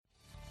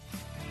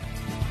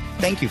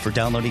Thank you for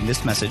downloading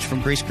this message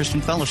from Grace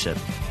Christian Fellowship.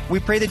 We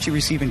pray that you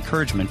receive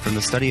encouragement from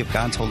the study of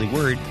God's holy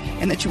word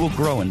and that you will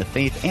grow in the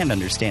faith and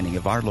understanding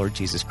of our Lord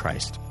Jesus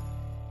Christ.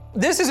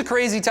 This is a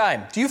crazy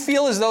time. Do you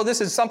feel as though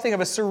this is something of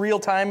a surreal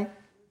time?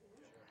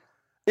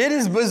 It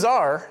is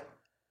bizarre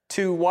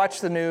to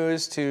watch the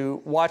news,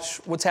 to watch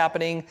what's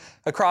happening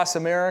across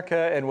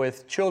America and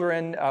with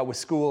children, with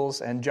schools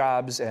and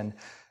jobs and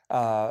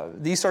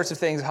these sorts of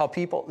things, how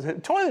people...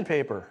 Toilet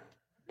paper.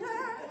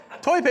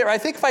 Toilet paper. I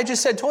think if I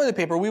just said toilet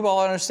paper, we will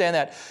all understand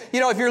that. You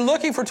know, if you're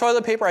looking for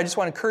toilet paper, I just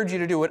want to encourage you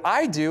to do what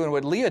I do and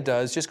what Leah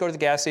does. Just go to the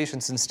gas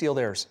stations and steal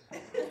theirs.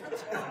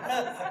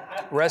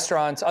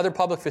 Restaurants, other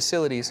public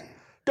facilities.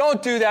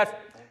 Don't do that.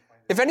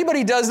 If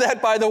anybody does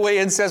that, by the way,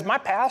 and says, my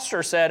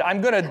pastor said, I'm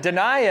going to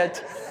deny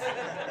it,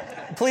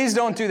 please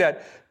don't do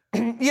that.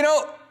 You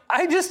know,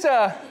 I know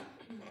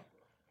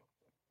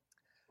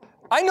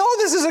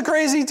this is a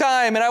crazy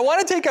time, and I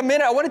want to take a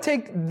minute. I want to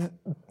take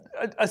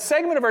a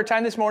segment of our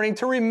time this morning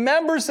to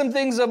remember some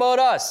things about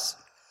us.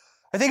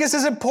 I think this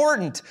is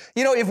important.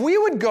 You know, if we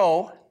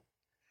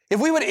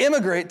would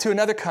immigrate to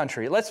another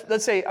country,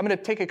 let's say, I'm going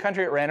to take a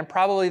country at random,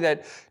 probably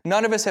that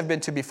none of us have been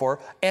to before,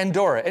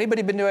 Andorra.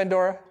 Anybody been to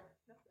Andorra?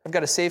 I've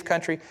got a safe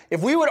country.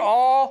 If we would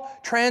all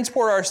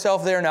transport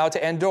ourselves there now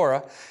to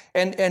Andorra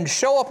and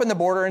show up in the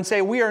border and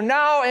say, we are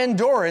now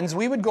Andorrans,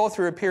 we would go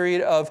through a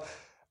period of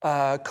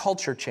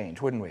culture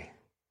change, wouldn't we?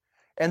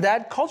 And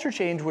that culture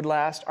change would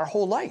last our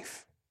whole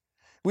life.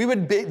 We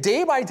would,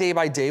 day by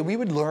day, we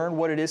would learn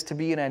what it is to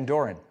be an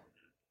Andorran.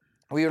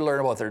 We would learn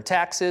about their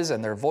taxes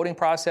and their voting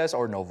process,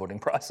 or no voting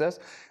process.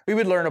 We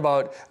would learn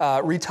about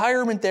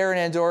retirement there in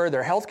Andorra,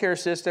 their healthcare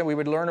system. We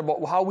would learn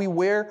about how we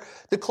wear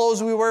the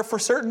clothes we wear for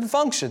certain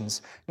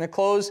functions, and the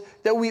clothes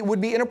that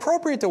would be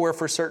inappropriate to wear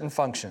for certain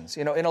functions.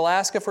 You know, in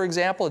Alaska, for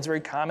example, it's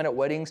very common at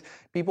weddings.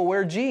 People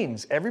wear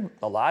jeans.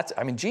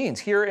 Jeans.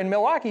 Here in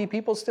Milwaukee,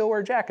 people still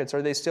wear jackets,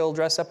 or they still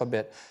dress up a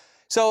bit.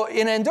 So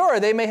in Andorra,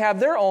 they may have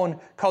their own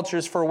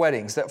cultures for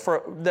weddings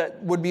that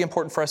would be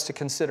important for us to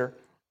consider.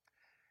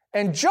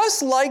 And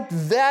just like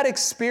that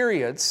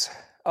experience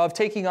of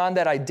taking on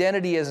that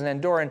identity as an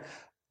Andorran,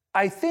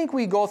 I think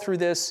we go through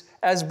this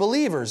as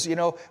believers. You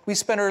know, we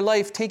spend our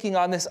life taking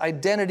on this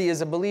identity as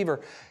a believer.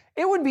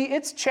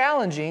 It's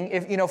challenging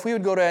if we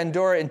would go to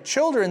Andorra and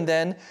children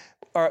then,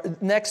 our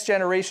next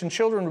generation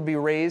children would be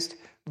raised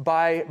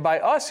by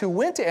us who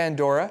went to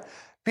Andorra,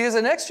 because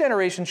the next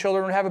generation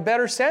children would have a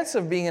better sense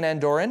of being an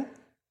Andorran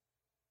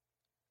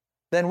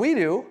than we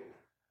do,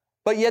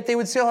 but yet they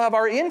would still have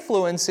our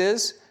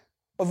influences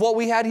of what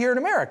we had here in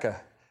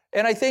America.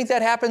 And I think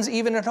that happens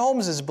even at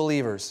homes as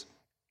believers.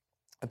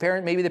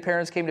 Maybe the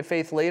parents came to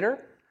faith later,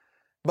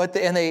 but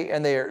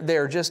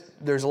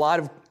there's a lot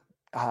of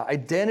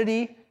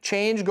identity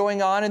change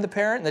going on in the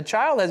parent, and the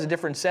child has a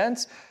different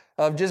sense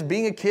of just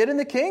being a kid in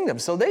the kingdom,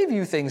 so they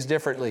view things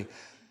differently.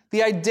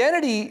 The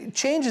identity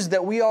changes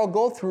that we all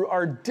go through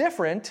are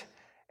different,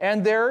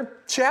 and they're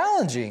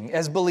challenging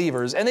as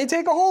believers, and they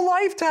take a whole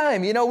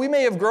lifetime. You know, we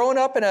may have grown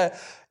up in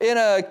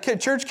a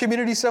church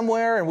community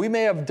somewhere, and we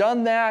may have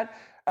done that,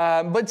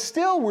 but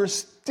still, we're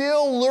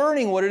still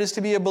learning what it is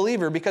to be a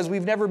believer because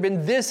we've never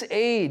been this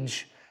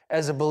age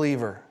as a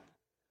believer.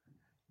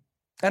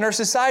 And our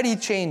society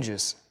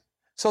changes.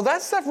 So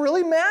that stuff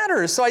really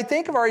matters. So I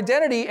think of our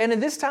identity, and in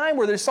this time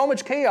where there's so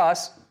much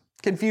chaos,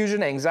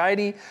 confusion,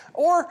 anxiety,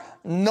 or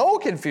no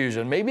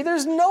confusion. Maybe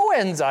there's no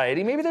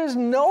anxiety. Maybe there's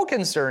no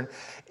concern.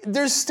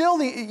 There's still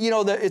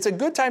it's a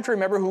good time to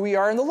remember who we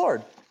are in the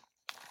Lord.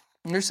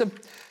 And there's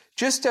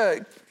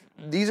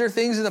these are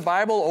things in the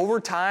Bible over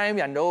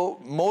time. I know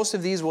most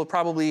of these will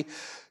probably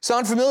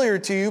sound familiar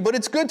to you, but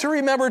it's good to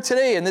remember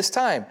today in this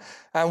time.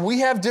 We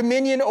have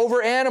dominion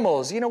over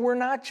animals. You know, we're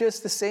not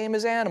just the same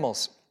as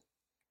animals.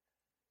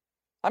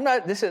 I'm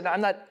not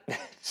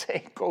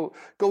saying go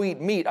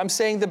eat meat. I'm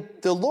saying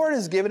the Lord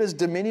has given us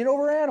dominion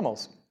over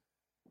animals.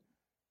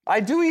 I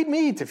do eat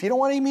meat. If you don't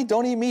want to eat meat,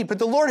 don't eat meat. But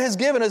the Lord has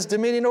given us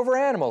dominion over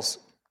animals.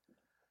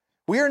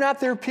 We are not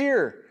their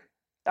peer.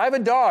 I have a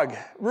dog,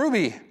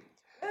 Ruby.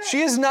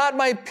 She is not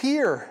my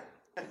peer.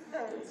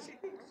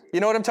 You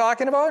know what I'm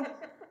talking about?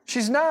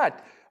 She's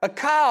not. A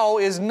cow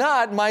is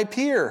not my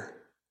peer.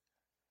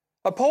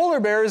 A polar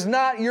bear is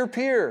not your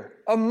peer.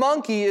 A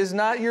monkey is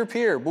not your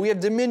peer, but we have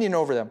dominion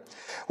over them.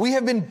 We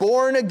have been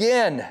born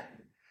again,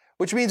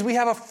 which means we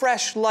have a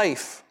fresh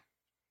life.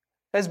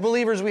 As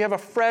believers, we have a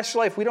fresh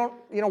life. We don't,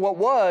 what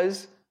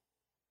was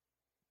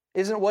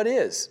isn't what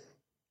is.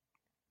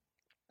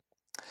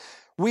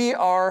 We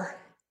are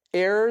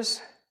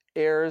heirs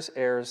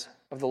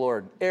of the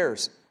Lord.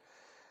 Heirs.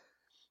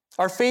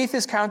 Our faith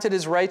is counted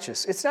as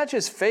righteous. It's not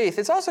just faith,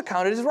 it's also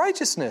counted as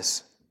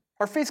righteousness.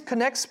 Our faith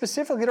connects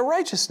specifically to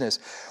righteousness.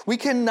 We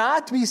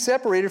cannot be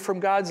separated from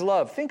God's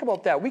love. Think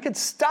about that. We could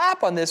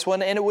stop on this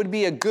one and it would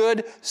be a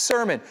good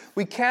sermon.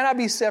 We cannot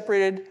be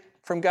separated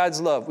from God's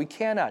love. We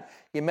cannot.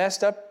 You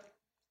messed up,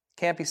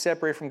 can't be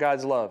separated from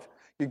God's love.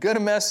 You're going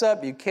to mess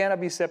up, you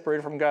cannot be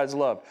separated from God's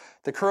love.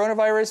 The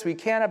coronavirus, we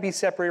cannot be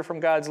separated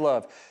from God's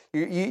love.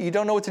 You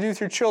don't know what to do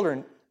with your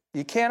children.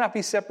 You cannot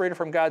be separated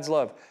from God's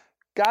love.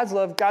 God's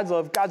love, God's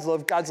love, God's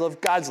love, God's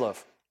love, God's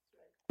love.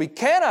 We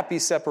cannot be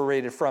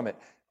separated from it.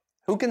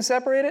 Who can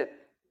separate it?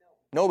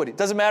 Nobody.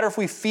 Doesn't matter if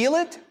we feel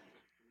it?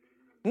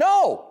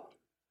 No.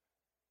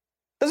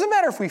 Doesn't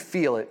matter if we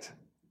feel it.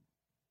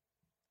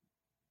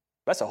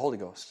 That's the Holy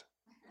Ghost.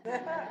 Do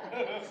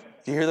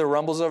you hear the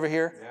rumbles over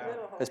here?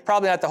 Yeah. It's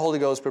probably not the Holy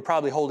Ghost, but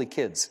probably holy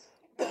kids.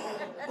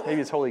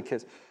 Maybe it's holy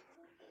kids.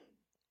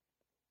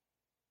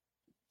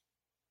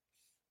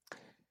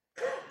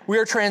 We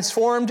are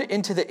transformed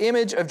into the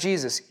image of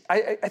Jesus.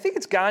 I think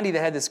it's Gandhi that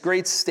had this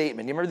great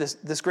statement. You remember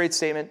this great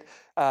statement?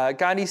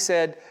 Gandhi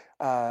said,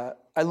 I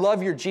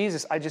love your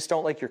Jesus, I just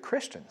don't like your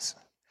Christians.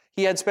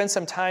 He had spent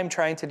some time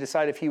trying to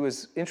decide if he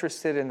was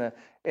interested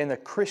in the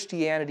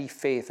Christianity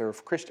faith, or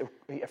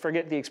I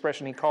forget the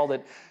expression he called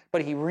it,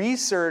 but he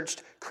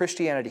researched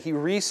Christianity. He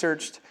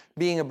researched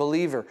being a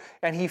believer.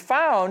 And he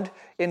found,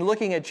 in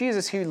looking at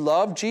Jesus, he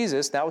loved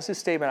Jesus. That was his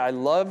statement. I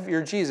love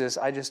your Jesus,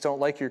 I just don't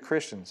like your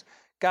Christians.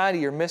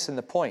 Gandhi, you're missing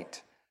the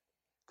point.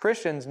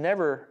 Christians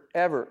never,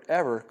 ever,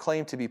 ever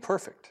claim to be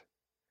perfect.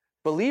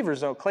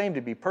 Believers don't claim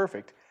to be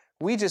perfect.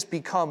 We just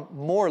become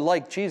more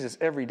like Jesus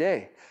every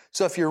day.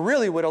 So if you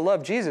really would have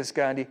loved Jesus,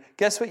 Gandhi,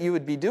 guess what you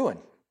would be doing?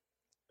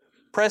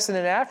 Pressing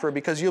it after,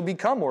 because you'll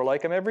become more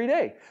like him every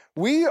day.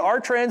 We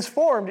are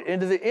transformed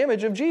into the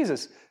image of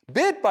Jesus,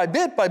 bit by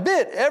bit by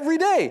bit, every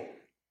day.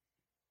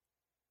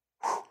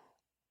 Whew.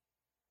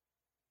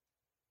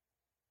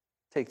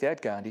 Take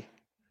that, Gandhi.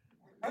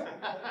 Did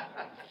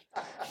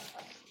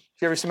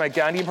you ever see my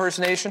Gandhi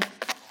impersonation?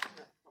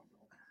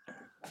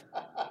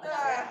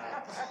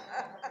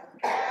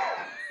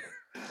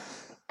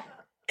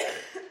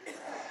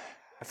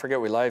 I forget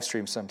we live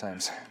stream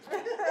sometimes.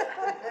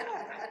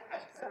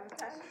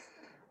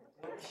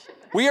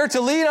 We are to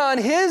lean on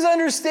his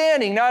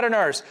understanding, not on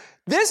ours.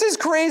 This is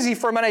crazy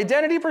from an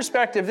identity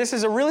perspective. This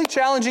is a really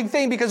challenging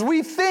thing because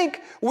we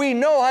think we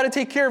know how to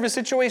take care of a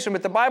situation,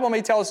 but the Bible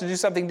may tell us to do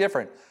something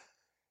different.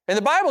 In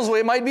the Bible's way,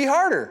 it might be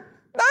harder.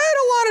 I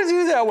don't want to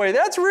do that way.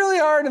 That's really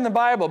hard in the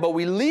Bible, but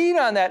we lean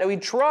on that and we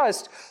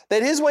trust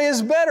that his way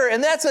is better,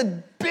 and that's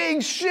a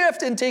big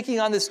shift in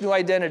taking on this new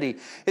identity,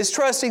 is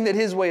trusting that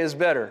his way is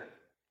better.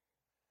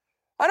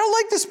 I don't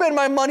like to spend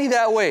my money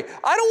that way.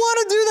 I don't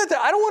want to do that.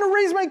 I don't want to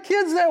raise my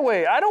kids that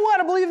way. I don't want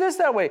to believe this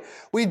that way.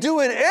 We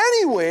do it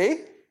anyway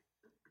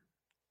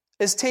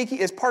as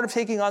part of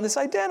taking on this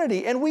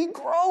identity, and we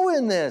grow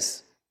in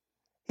this.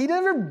 He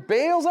never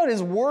bails out.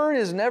 His word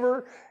is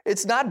never,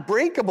 it's not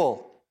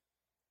breakable.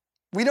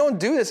 We don't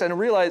do this and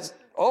realize,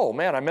 oh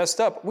man, I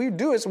messed up. We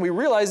do this and we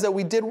realize that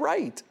we did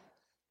right.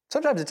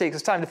 Sometimes it takes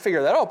us time to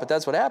figure that out, but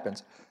that's what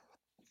happens.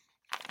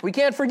 We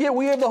can't forget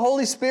we have the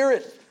Holy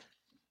Spirit.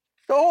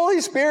 The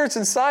Holy Spirit's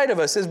inside of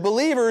us. As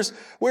believers,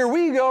 where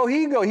we go,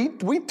 he go.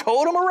 We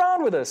tote him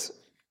around with us.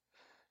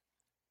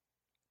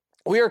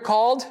 We are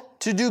called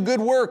to do good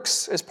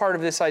works as part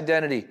of this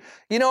identity.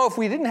 You know, if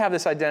we didn't have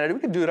this identity, we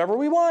could do whatever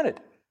we wanted.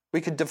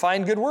 We could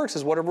define good works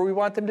as whatever we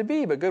want them to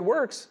be, but good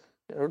works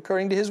are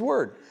according to his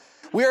word.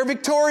 We are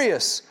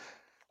victorious.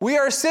 We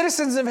are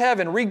citizens of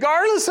heaven.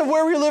 Regardless of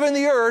where we live in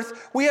the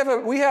earth, we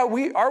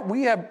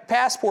have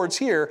passports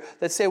here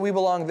that say we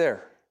belong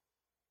there.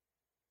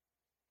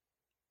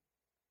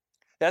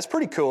 That's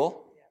pretty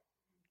cool.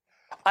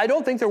 I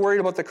don't think they're worried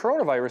about the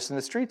coronavirus in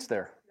the streets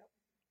there.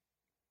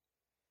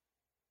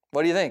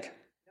 What do you think?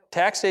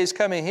 Tax day's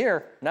coming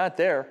here, not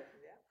there.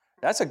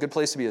 That's a good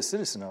place to be a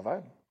citizen of.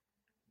 I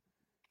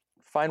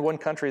find one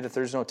country that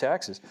there's no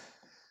taxes.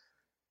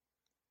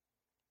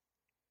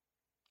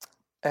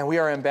 And we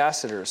are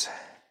ambassadors.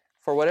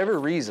 For whatever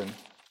reason,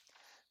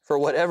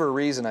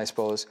 I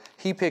suppose,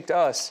 he picked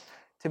us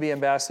to be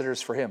ambassadors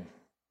for him.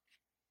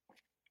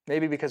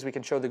 Maybe because we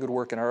can show the good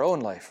work in our own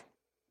life.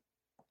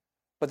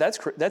 But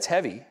that's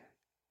heavy,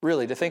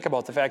 really, to think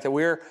about the fact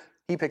that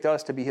he picked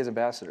us to be his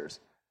ambassadors.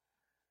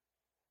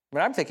 I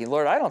mean, I'm thinking,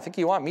 Lord, I don't think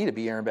you want me to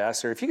be your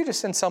ambassador. If you could just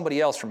send somebody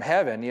else from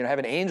heaven, have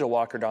an angel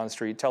walk her down the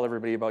street, tell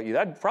everybody about you,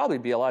 that'd probably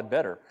be a lot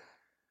better.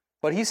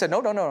 But he said,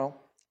 no.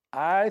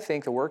 I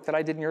think the work that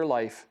I did in your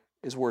life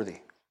is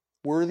worthy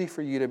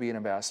for you to be an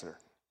ambassador.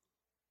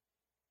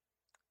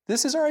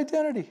 This is our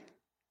identity.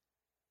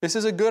 This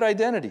is a good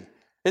identity.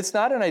 It's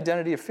not an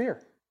identity of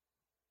fear.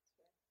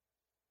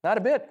 Not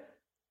a bit.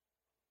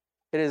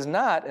 It is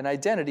not an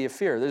identity of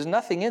fear. There's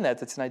nothing in that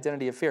that's an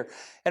identity of fear.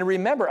 And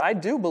remember, I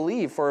do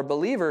believe for a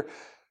believer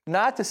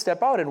not to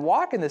step out and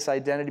walk in this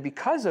identity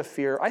because of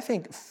fear. I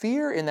think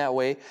fear in that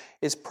way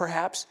is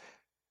perhaps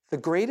the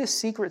greatest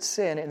secret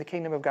sin in the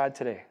kingdom of God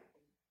today.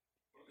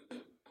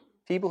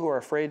 People who are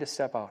afraid to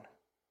step out.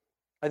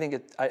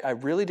 I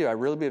really do. I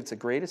really believe it's the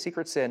greatest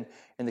secret sin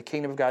in the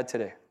kingdom of God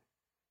today.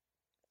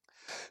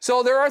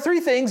 So there are 3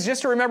 things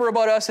just to remember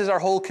about us as our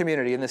whole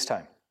community in this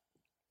time.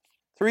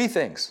 3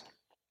 things.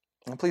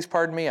 And please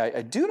pardon me,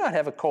 I do not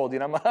have a cold.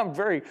 I'm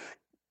very,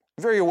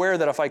 very aware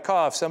that if I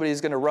cough, somebody's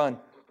going to run.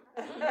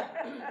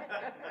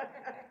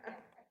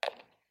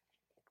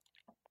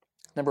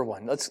 Number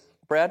 1,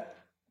 Brad.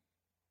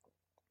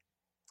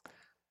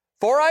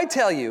 For I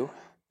tell you,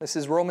 this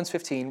is Romans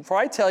 15, for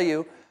I tell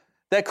you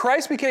that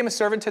Christ became a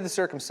servant to the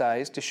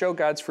circumcised to show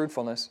God's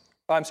truthfulness,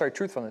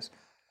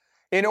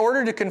 in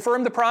order to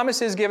confirm the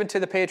promises given to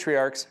the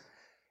patriarchs,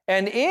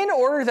 and in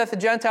order that the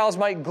Gentiles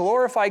might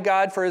glorify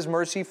God for his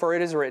mercy, for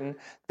it is written,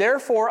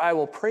 therefore I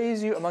will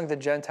praise you among the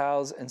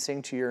Gentiles and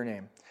sing to your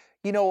name.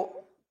 You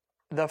know,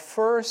 the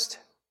first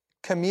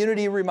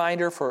community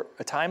reminder for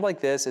a time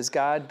like this is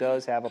God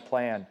does have a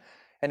plan.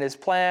 And his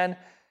plan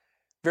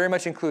very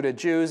much included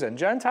Jews and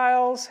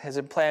Gentiles. His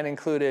plan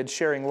included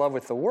sharing love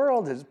with the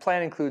world. His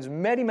plan includes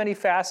many, many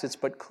facets,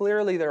 but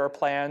clearly there are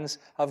plans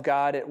of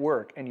God at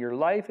work, and your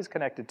life is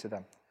connected to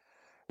them.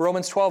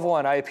 Romans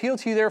 12:1, I appeal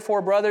to you,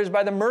 therefore, brothers,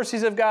 by the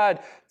mercies of God,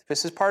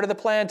 this is part of the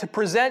plan, to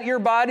present your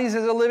bodies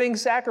as a living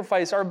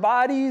sacrifice. Our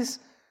bodies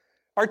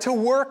are to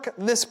work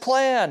this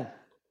plan.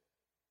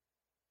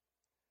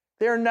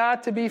 They're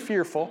not to be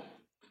fearful.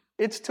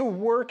 It's to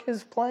work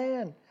his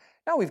plan.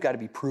 Now we've got to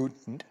be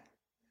prudent,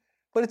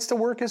 but it's to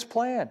work his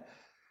plan.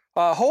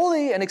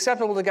 Holy and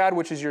acceptable to God,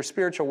 which is your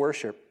spiritual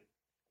worship.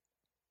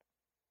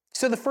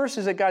 So the first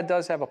is that God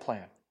does have a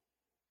plan.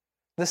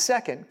 The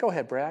second, go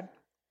ahead, Brad.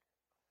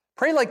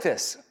 Pray like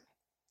this.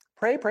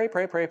 Pray, pray,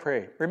 pray, pray,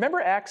 pray. Remember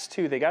Acts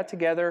 2. They got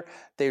together,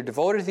 they were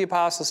devoted to the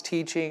apostles'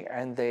 teaching,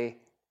 and they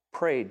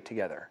prayed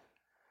together.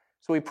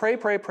 So we pray,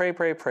 pray, pray,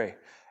 pray, pray.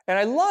 And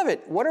I love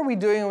it. What are we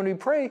doing when we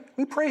pray?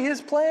 We pray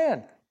his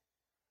plan.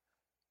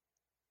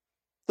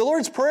 The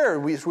Lord's Prayer,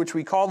 which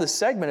we call this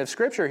segment of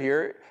Scripture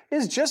here,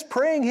 is just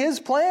praying his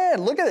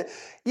plan. Look at it.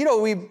 You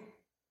know,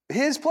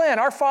 his plan.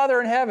 Our Father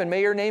in heaven,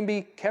 may your name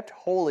be kept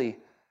holy.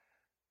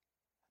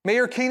 May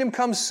your kingdom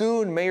come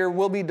soon. May your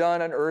will be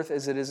done on earth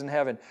as it is in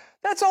heaven.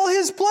 That's all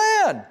his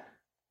plan. And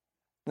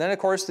then, of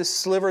course, this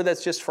sliver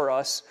that's just for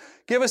us.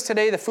 Give us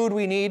today the food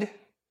we need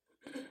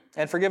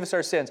and forgive us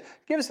our sins.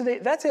 Give us today.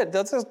 That's it.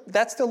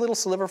 That's the little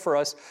sliver for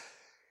us.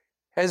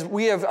 As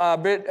we have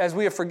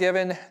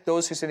forgiven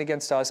those who sin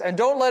against us. And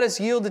don't let us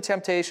yield to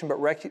temptation, but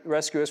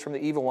rescue us from the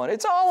evil one.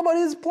 It's all about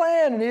his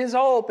plan and his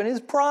hope and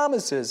his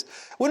promises.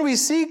 When we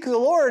seek the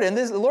Lord, and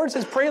the Lord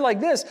says, pray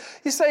like this,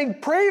 he's saying,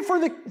 pray for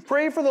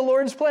the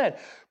Lord's plan.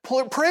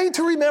 Pray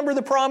to remember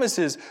the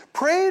promises.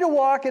 Pray to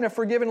walk in a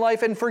forgiven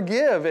life and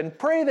forgive. And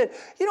pray that,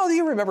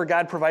 you remember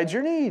God provides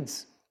your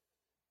needs.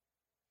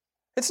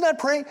 It's not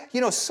praying.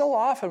 So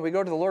often we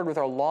go to the Lord with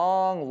our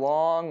long,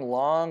 long,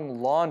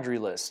 long laundry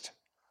list.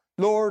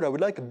 Lord, I would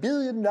like $1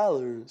 billion.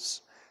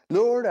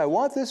 Lord, I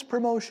want this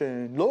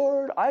promotion.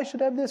 Lord, I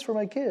should have this for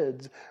my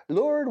kids.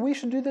 Lord, we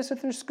should do this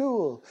at their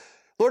school.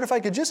 Lord, if I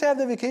could just have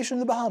the vacation in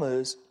the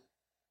Bahamas.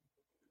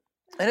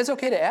 And it's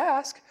okay to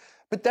ask,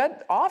 but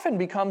that often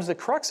becomes the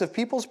crux of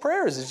people's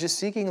prayers, is just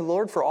seeking the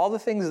Lord for all the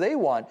things they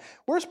want.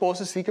 We're supposed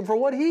to seek him for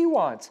what he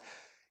wants.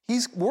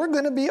 We're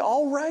going to be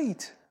all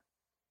right.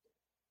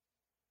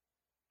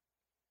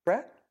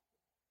 Brad?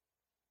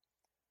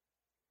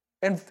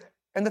 And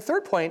the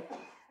third point,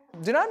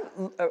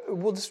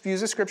 we'll just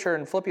use this scripture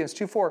in Philippians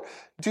 2:4.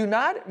 Do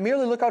not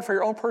merely look out for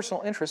your own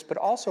personal interests, but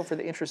also for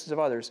the interests of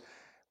others.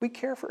 We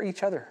care for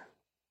each other.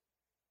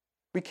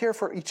 We care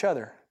for each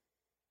other.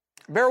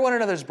 Bear one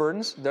another's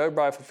burdens,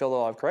 thereby fulfill the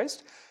law of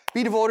Christ.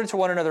 Be devoted to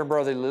one another in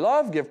brotherly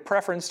love. Give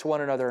preference to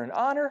one another in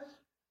honor.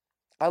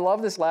 I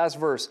love this last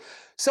verse.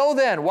 So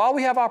then, while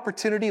we have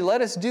opportunity, let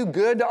us do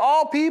good to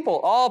all people.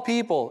 All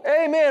people.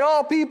 Amen,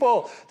 all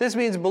people. This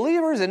means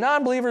believers and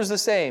non-believers the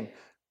same.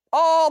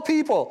 All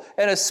people,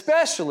 and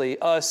especially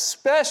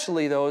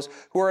those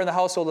who are in the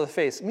household of the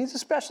faith. It means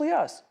especially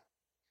us.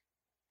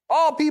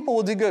 All people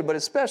will do good, but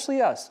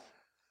especially us.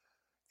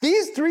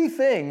 These three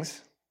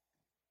things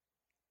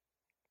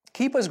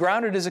keep us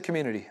grounded as a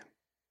community.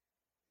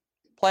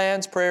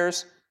 Plans,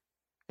 prayers,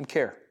 and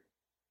care.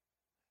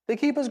 They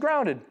keep us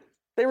grounded.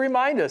 They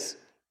remind us.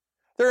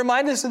 They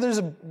remind us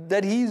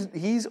that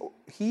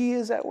he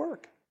is at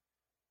work.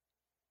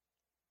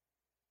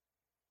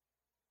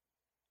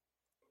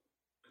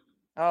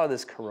 Oh,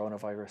 this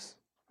coronavirus.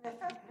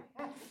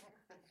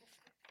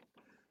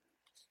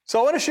 So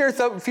I want to share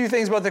a few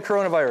things about the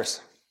coronavirus.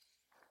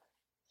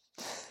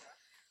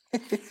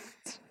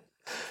 It's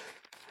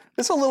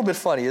a little bit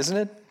funny, isn't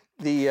it?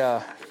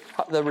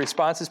 The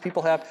responses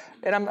people have.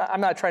 And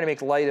I'm not trying to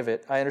make light of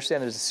it. I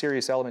understand there's a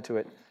serious element to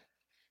it,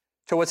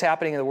 to what's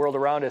happening in the world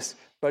around us.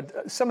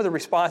 But some of the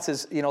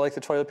responses, like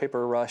the toilet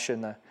paper rush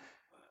and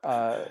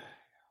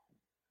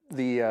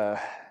the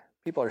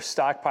people are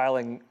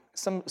stockpiling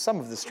some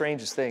of the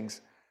strangest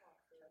things.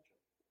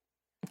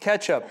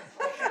 Ketchup.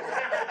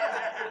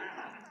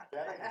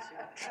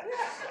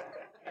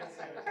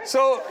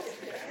 So,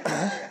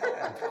 I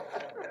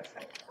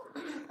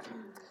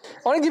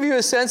want to give you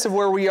a sense of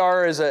where we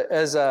are as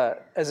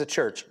a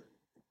church.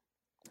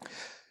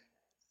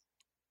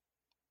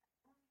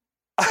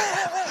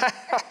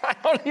 I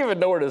don't even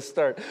know where to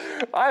start.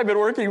 I've been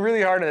working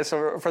really hard on this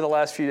for the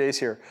last few days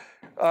here.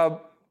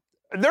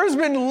 There's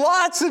been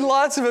lots and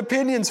lots of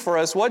opinions for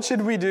us. What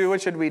should we do? What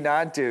should we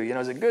not do?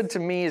 Is it good to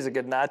meet? Is it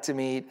good not to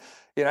meet?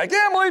 I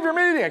can't believe you're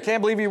meeting. I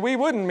can't believe we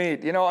wouldn't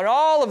meet. And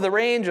all of the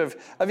range of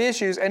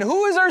issues. And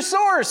who is our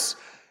source?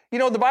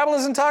 The Bible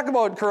doesn't talk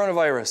about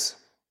coronavirus.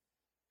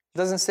 It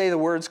doesn't say the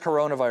words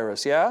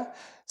coronavirus, yeah?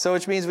 So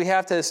which means we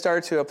have to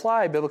start to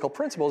apply biblical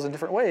principles in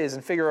different ways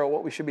and figure out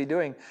what we should be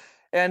doing.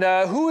 And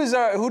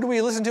who do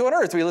we listen to on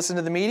earth? Do we listen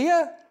to the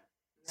media?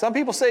 Some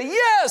people say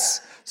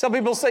yes. Some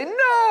people say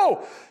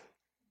no.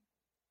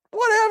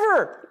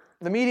 Whatever.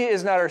 The media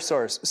is not our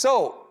source.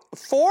 So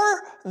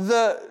for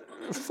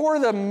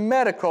the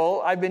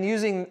medical, I've been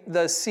using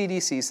the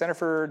CDC, Center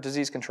for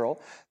Disease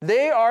Control.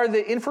 They are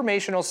the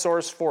informational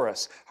source for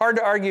us. Hard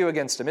to argue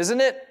against them, isn't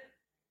it?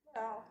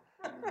 No.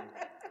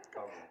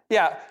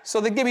 Yeah,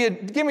 so they give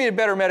me a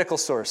better medical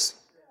source.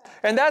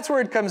 And that's where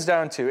it comes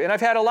down to. And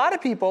I've had a lot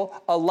of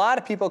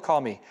people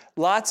call me.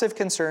 Lots of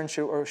concerns,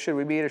 should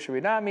we meet or should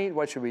we not meet?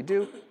 What should we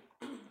do?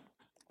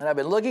 And I've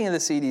been looking at the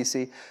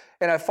CDC,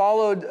 and I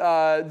followed,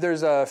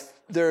 there's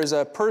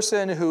a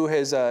person who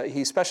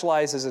he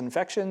specializes in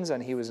infections,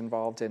 and he was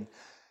involved in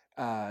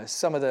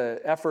some of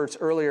the efforts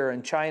earlier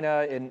in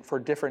China for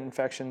different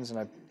infections,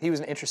 and he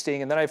was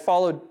interesting. And then I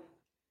followed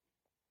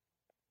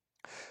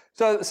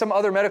some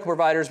other medical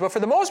providers, but for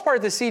the most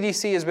part, the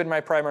CDC has been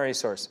my primary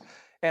source.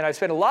 And I've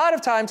spent a lot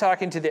of time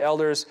talking to the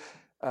elders.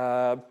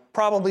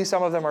 Probably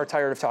some of them are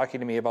tired of talking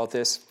to me about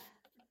this.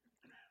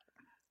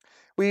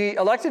 We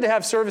elected to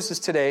have services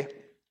today,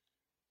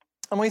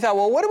 and we thought,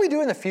 well, what do we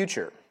do in the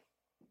future?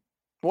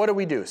 What do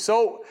we do?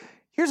 So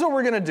here's what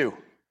we're going to do.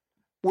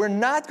 We're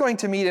not going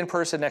to meet in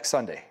person next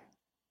Sunday,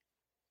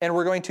 and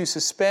we're going to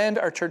suspend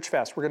our church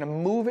fast. We're going to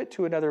move it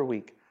to another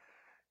week.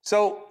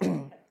 So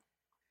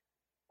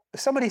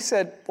somebody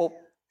said, well,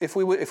 if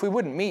we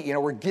wouldn't meet,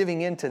 we're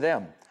giving in to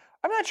them.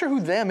 I'm not sure who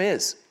them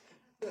is.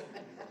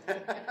 Do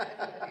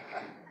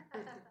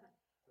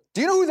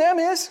you know who them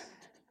is?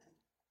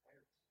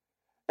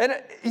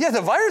 And yeah, the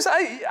virus,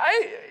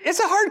 it's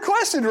a hard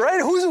question,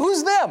 right?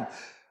 Who's them?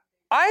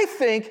 I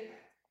think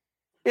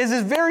it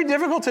is very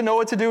difficult to know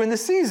what to do in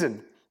this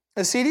season.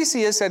 The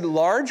CDC has said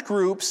large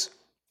groups,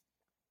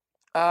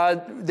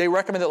 they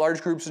recommend that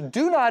large groups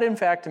do not, in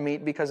fact,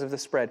 meet because of the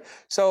spread.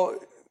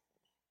 So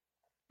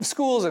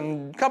schools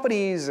and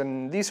companies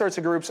and these sorts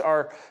of groups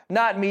are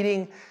not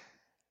meeting.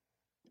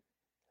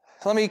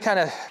 Let me kind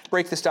of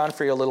break this down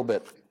for you a little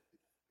bit.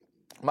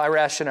 My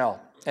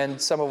rationale and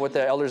some of what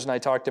the elders and I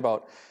talked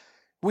about.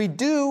 We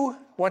do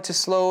want to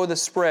slow the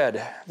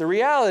spread. The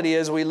reality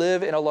is we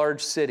live in a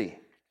large city.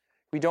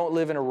 We don't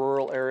live in a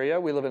rural area.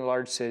 We live in a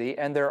large city.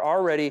 And there are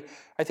already,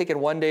 I think in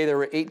one day there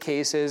were 8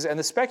 cases. And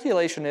the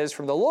speculation is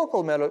from the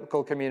local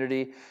medical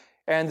community,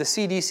 and the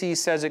CDC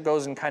says it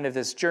goes in kind of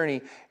this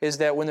journey, is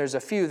that when there's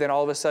a few, then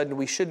all of a sudden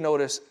we should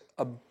notice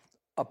a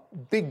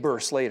big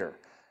burst later.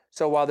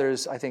 So while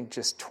there's, I think,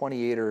 just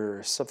 28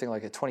 or something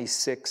like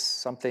 26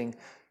 something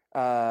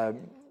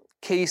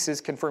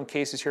confirmed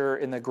cases here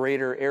in the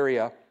greater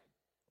area,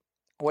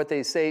 what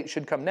they say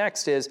should come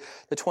next is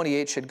the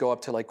 28 should go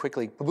up to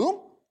quickly,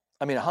 boom,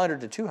 100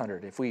 to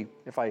 200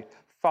 if I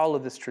follow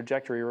this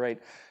trajectory right.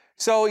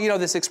 So,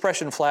 this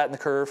expression flatten the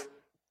curve.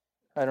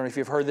 I don't know if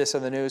you've heard this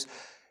in the news.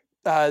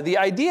 The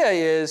idea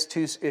is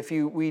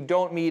we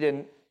don't meet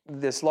in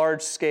this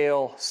large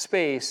scale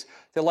space,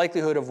 the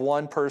likelihood of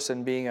one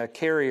person being a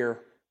carrier,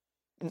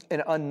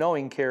 an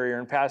unknowing carrier,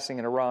 and passing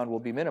it around will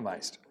be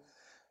minimized.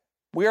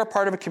 We are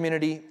part of a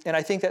community, and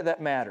I think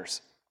that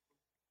matters.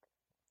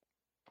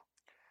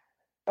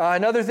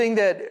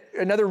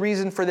 Another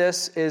reason for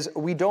this is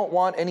we don't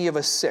want any of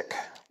us sick.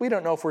 We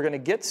don't know if we're going to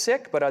get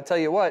sick, but I'll tell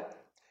you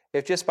what,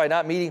 if just by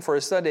not meeting for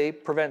a Sunday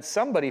prevents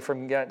somebody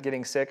from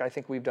getting sick, I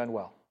think we've done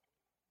well.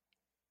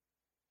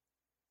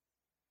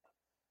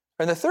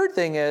 And the third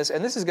thing is,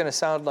 and this is going to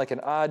sound like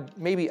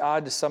maybe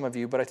odd to some of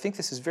you, but I think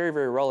this is very,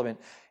 very relevant.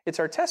 It's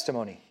our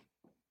testimony.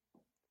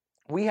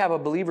 We have a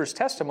believer's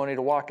testimony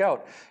to walk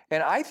out.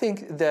 And I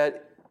think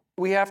that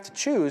we have to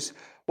choose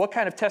what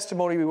kind of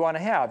testimony we want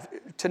to have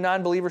to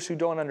non-believers who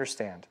don't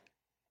understand.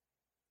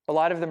 A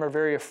lot of them are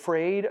very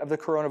afraid of the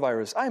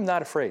coronavirus. I'm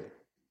not afraid.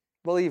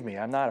 Believe me,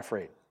 I'm not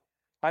afraid.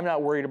 I'm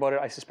not worried about it.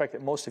 I suspect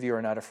that most of you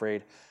are not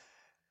afraid.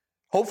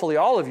 Hopefully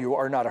all of you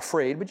are not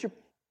afraid, but you're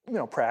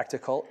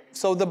practical.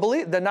 So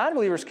the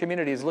non-believers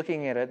community is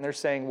looking at it and they're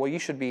saying, well,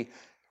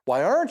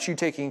 why aren't you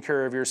taking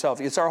care of yourself?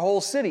 It's our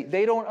whole city.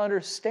 They don't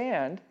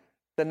understand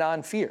the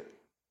non-fear.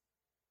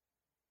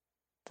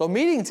 So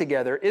meeting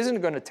together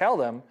isn't going to tell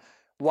them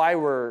why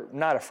we're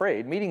not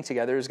afraid. Meeting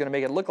together is going to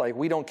make it look like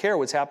we don't care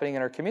what's happening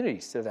in our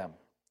communities to them.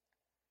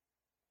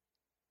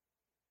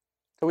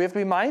 So we have to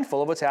be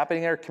mindful of what's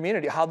happening in our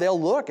community, how they'll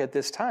look at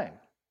this time.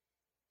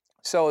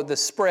 So the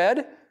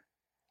spread,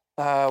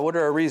 what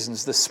are our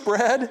reasons? The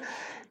spread,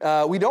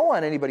 we don't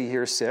want anybody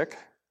here sick,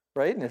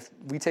 right? And if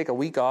we take a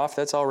week off,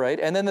 that's all right.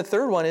 And then the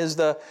third one is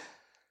the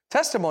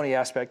testimony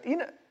aspect.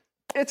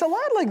 It's a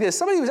lot like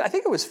this. I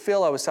think it was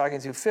Phil I was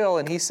talking to, Phil,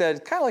 and he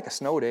said, kind of like a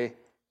snow day.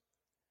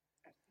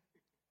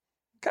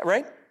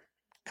 Right?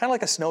 Kind of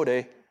like a snow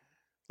day.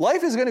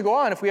 Life is going to go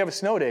on if we have a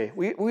snow day.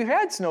 We've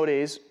had snow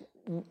days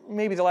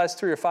maybe the last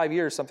 3 or 5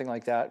 years, something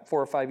like that,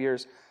 4 or 5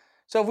 years.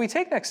 So if we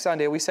take next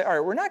Sunday, we say, all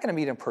right, we're not going to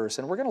meet in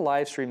person. We're going to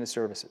live stream the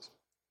services.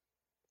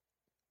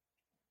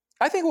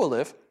 I think we'll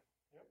live.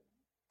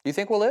 You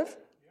think we'll live?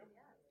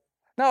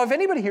 Now, if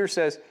anybody here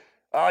says,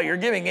 oh, you're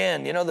giving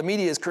in, the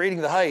media is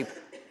creating the hype,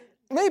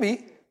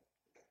 maybe.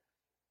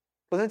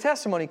 But the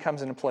testimony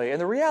comes into play. And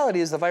the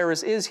reality is the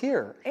virus is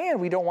here, and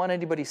we don't want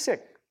anybody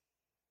sick.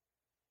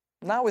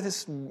 Not with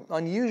this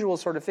unusual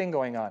sort of thing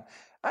going on.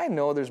 I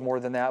know there's more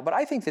than that, but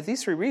I think that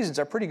these 3 reasons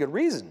are pretty good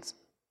reasons.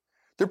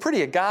 They're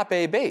pretty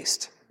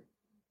agape-based.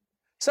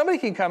 Somebody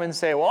can come and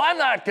say, well, I'm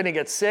not going to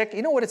get sick.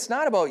 You know what? It's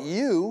not about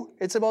you.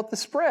 It's about the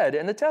spread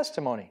and the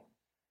testimony.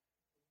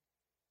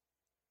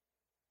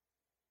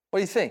 What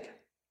do you think?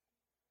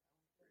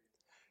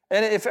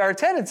 And if our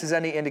attendance is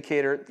any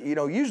indicator,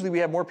 usually we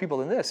have more people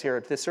than this here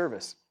at this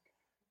service.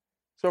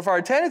 So if our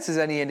attendance is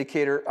any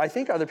indicator, I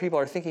think other people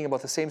are thinking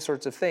about the same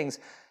sorts of things.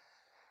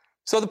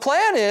 So the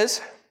plan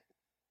is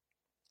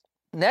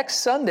next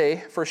Sunday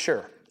for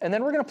sure. And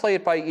then we're going to play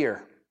it by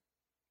ear.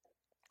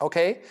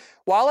 Okay?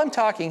 While I'm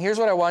talking, here's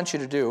what I want you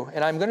to do.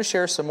 And I'm going to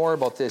share some more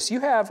about this.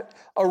 You have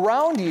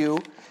around you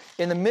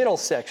in the middle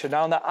section.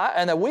 Now,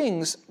 on the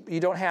wings, you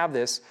don't have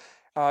this.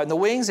 In the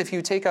wings, if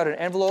you take out an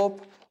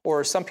envelope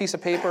or some piece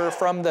of paper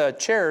from the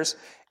chairs,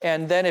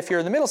 and then if you're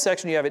in the middle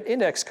section, you have an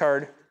index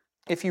card.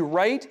 If you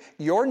write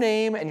your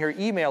name and your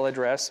email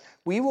address,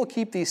 we will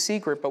keep these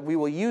secret, but we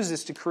will use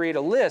this to create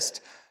a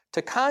list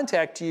to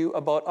contact you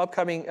about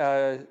upcoming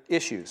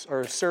issues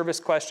or service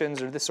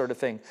questions or this sort of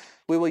thing.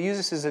 We will use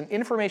this as an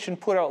information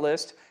put-out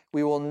list.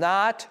 We will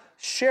not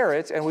share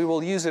it, and we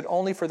will use it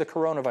only for the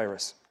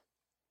coronavirus.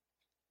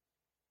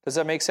 Does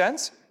that make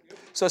sense?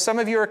 So some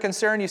of you are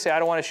concerned. You say, I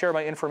don't want to share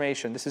my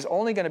information. This is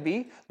only going to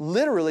be,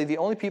 literally, the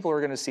only people who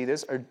are going to see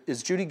this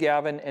is Judy,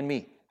 Gavin, and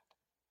me.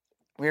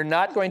 We are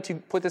not going to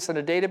put this in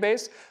a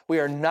database. We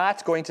are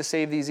not going to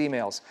save these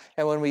emails.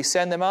 And when we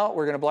send them out,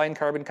 we're going to blind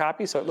carbon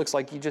copy so it looks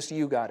like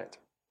you got it.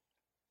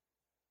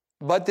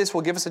 But this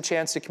will give us a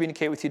chance to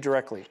communicate with you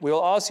directly. We will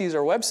also use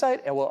our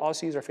website and we'll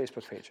also use our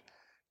Facebook page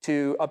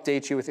to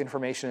update you with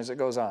information as it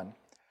goes on.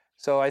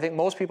 So I think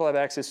most people have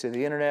access to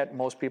the internet,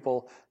 most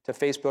people to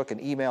Facebook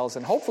and emails,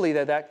 and hopefully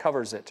that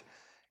covers it.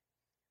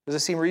 Does it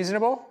seem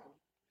reasonable?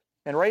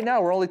 And right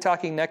now we're only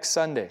talking next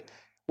Sunday.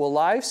 We'll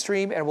live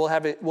stream and we'll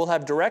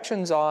have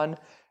directions on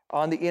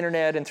the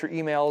internet and through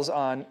emails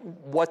on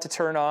what to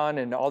turn on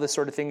and all this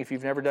sort of thing. If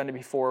you've never done it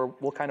before,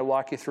 we'll kind of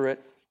walk you through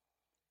it.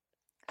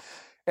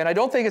 And I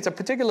don't think it's a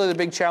particularly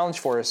big challenge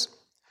for us.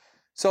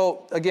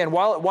 So again,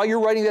 while you're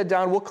writing that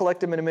down, we'll collect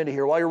them in a minute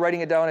here. While you're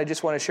writing it down, I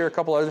just want to share a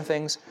couple other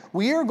things.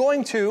 We are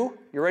going to,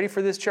 you ready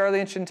for this, Charlie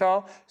and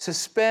Chantal,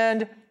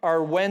 suspend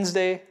our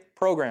Wednesday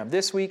program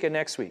this week and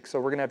next week. So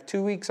we're going to have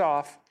 2 weeks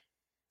off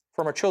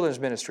from our children's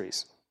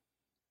ministries.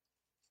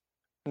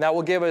 And that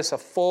will give us a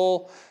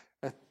full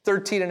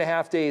 13 and a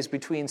half days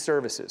between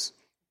services.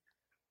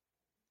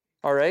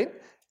 All right?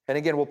 And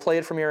again, we'll play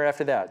it from here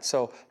after that.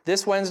 So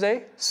this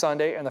Wednesday,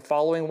 Sunday, and the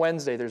following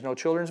Wednesday, there's no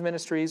children's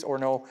ministries or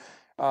no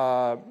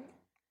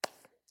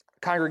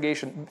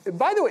congregation.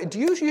 By the way,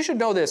 you should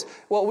know this.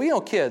 Well, we know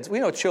kids. We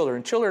know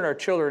children. Children are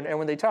children. And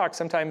when they talk,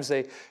 sometimes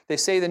they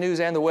say the news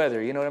and the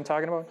weather. You know what I'm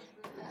talking about?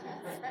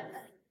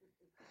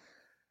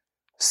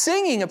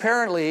 Singing,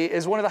 apparently,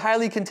 is one of the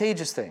highly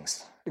contagious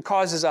things.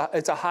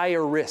 It's a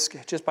higher risk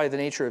just by the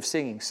nature of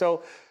singing.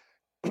 So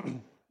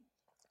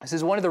this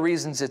is one of the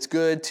reasons it's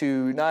good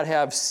to not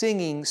have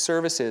singing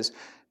services.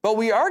 But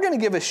we are going to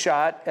give a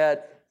shot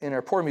at, and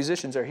our poor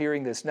musicians are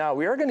hearing this now,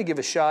 we are going to give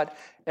a shot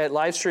at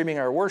live streaming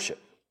our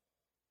worship.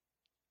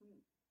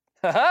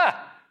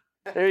 Ha-ha!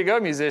 There you go,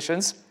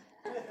 musicians.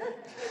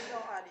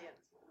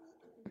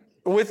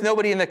 With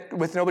nobody in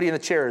the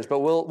chairs, but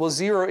we'll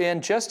zero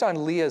in just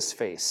on Leah's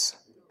face.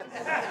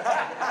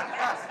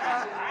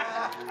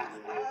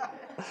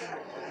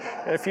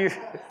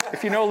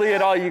 If you know Leah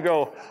at all, you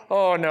go,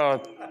 oh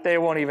no, they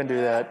won't even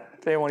do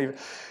that. They won't even.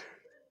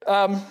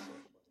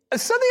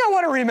 Something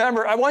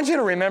I want you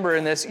to remember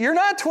in this, you're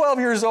not 12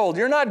 years old.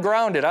 You're not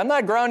grounded. I'm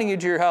not grounding you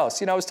to your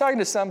house. I was talking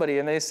to somebody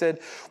and they said,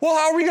 well,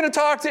 how are we going to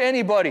talk to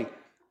anybody?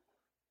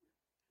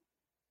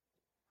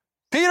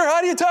 Peter, how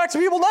do you talk to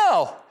people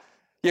now?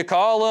 You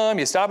call them,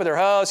 you stop at their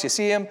house, you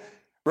see them,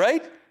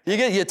 right?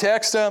 You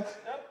text them.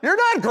 You're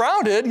not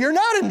grounded. You're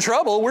not in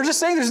trouble. We're just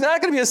saying there's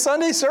not going to be a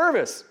Sunday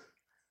service.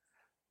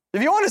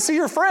 If you want to see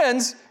your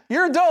friends,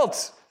 you're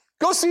adults.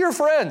 Go see your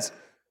friends.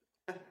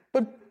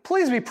 But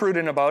please be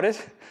prudent about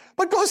it.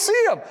 But go see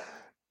them.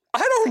 I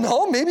don't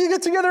know. Maybe you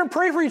get together and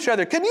pray for each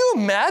other. Can you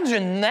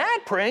imagine that,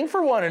 praying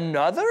for one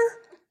another?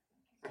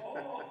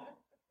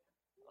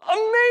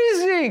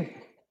 Amazing.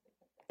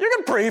 You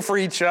can pray for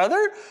each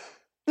other.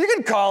 You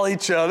can call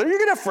each other. You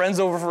can have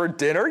friends over for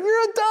dinner.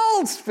 You're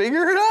adults.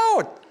 Figure it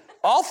out.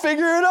 I'll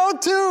figure it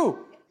out too.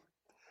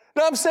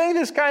 Now, I'm saying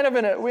this kind of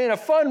in a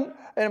fun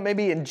and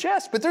maybe in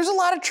jest, but there's a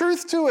lot of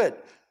truth to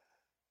it.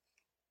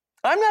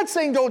 I'm not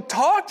saying don't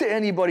talk to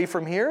anybody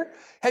from here.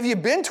 Have you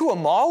been to a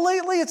mall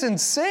lately? It's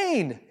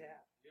insane.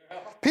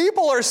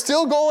 People are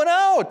still going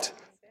out.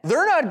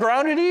 They're not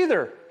grounded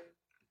either.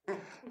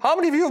 How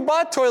many of you have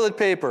bought toilet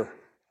paper?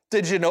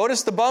 Did you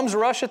notice the bums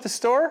rush at the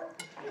store?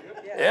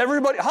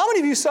 Everybody. How many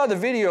of you saw the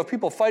video of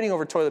people fighting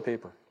over toilet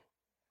paper?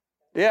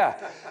 Yeah.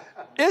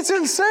 It's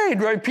insane,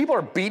 right? People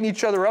are beating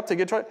each other up to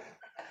get to it.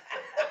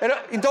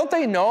 And don't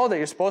they know that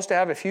you're supposed to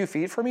have a few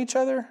feet from each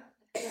other?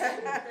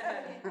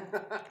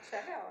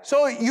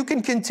 So you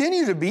can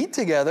continue to beat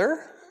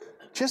together.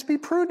 Just be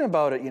prudent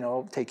about it.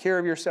 Take care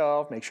of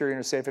yourself. Make sure you're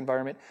in a safe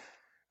environment.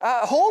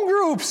 Home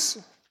groups.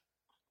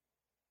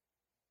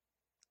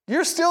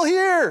 You're still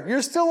here.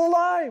 You're still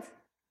alive.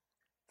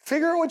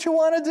 Figure out what you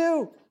want to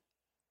do.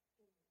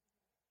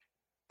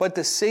 But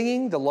the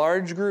singing, the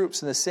large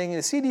groups, and the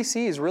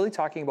CDC is really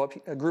talking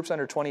about groups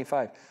under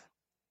 25.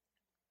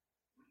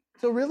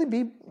 So really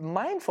be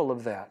mindful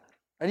of that.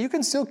 And you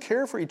can still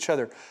care for each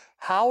other.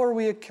 How are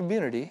we a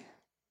community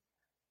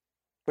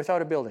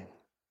without a building?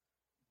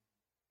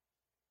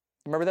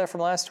 Remember that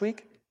from last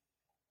week?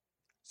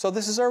 So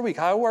this is our week.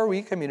 How are we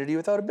a community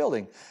without a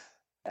building?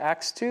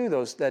 Acts 2,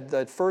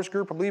 that first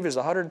group of believers,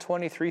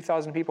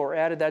 123,000 people were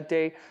added that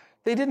day.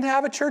 They didn't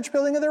have a church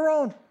building of their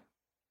own.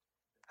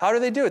 How do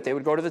they do it? They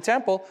would go to the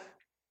temple.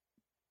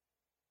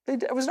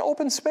 It was an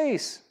open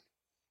space.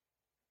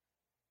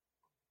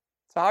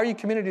 So how are you a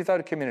community without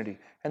a community?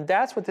 And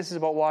that's what this is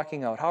about,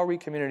 walking out. How are we a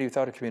community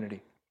without a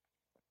community?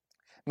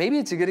 Maybe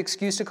it's a good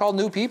excuse to call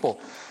new people.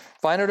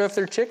 Find out if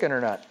they're chicken or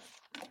not.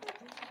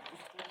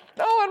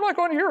 No, I'm not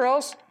going to your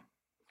house.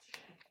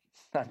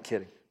 I'm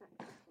kidding.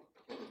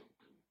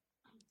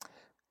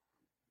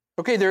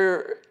 Okay,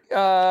 we're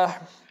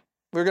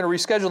going to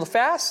reschedule the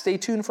fast. Stay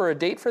tuned for a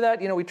date for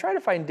that. We try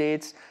to find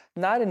dates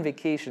not in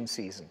vacation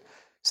season.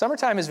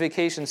 Summertime is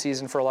vacation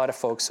season for a lot of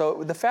folks.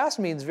 So the fast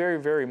means very,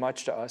 very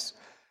much to us.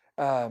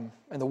 And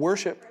the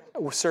worship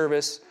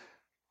service,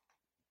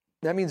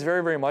 that means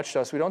very, very much to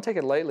us. We don't take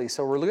it lightly.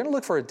 So we're going to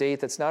look for a date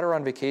that's not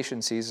around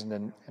vacation season,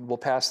 and we'll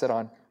pass that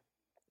on.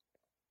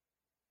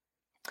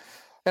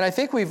 And I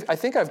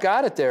think I've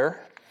got it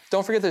there.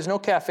 Don't forget there's no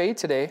cafe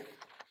today.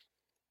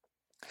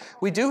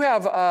 We do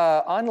have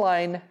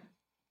online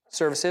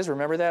services.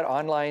 Remember that?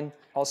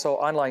 Also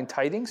online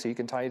tithing, so you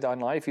can tithe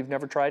online. If you've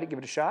never tried it, give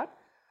it a shot.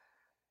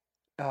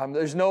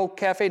 There's no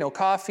cafe, no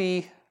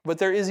coffee, but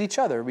there is each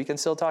other. We can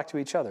still talk to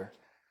each other.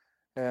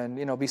 And,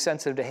 be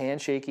sensitive to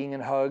handshaking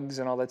and hugs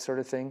and all that sort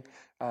of thing.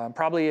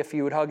 Probably if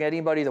you would hug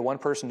anybody, the one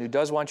person who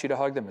does want you to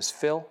hug them is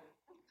Phil.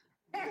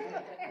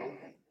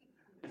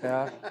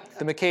 Yeah.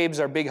 The McCabe's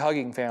are a big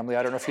hugging family.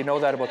 I don't know if you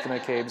know that about the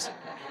McCabe's,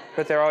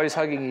 but they're always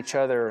hugging each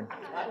other.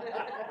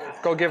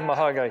 Go give them a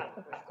hug.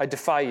 I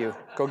defy you.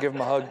 Go give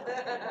them a hug.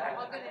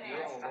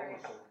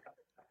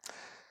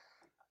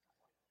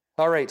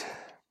 All right.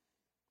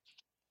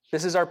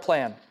 This is our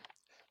plan.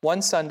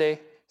 One Sunday.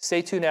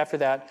 Stay tuned after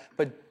that.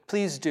 But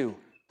please do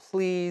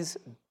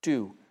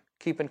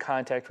keep in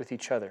contact with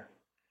each other.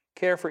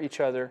 Care for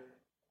each other.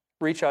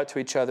 Reach out to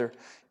each other.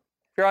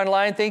 If you're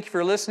online, thank you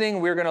for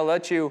listening. We're going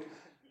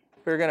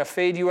to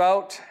fade you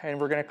out, and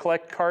we're going to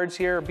collect cards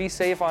here. Be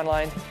safe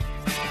online.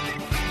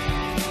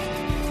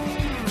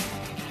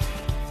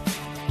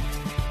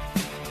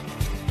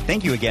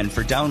 Thank you again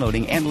for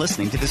downloading and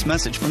listening to this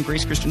message from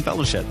Grace Christian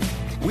Fellowship.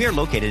 We are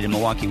located in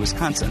Milwaukee,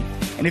 Wisconsin.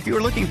 And if you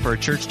are looking for a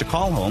church to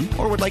call home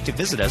or would like to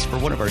visit us for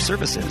one of our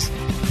services,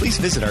 please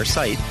visit our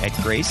site at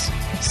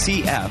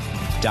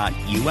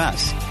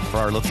gracecf.us for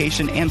our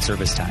location and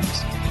service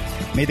times.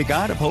 May the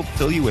God of hope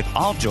fill you with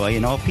all joy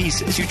and all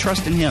peace as you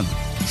trust in Him,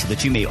 so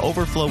that you may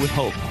overflow with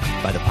hope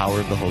by the power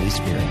of the Holy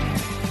Spirit.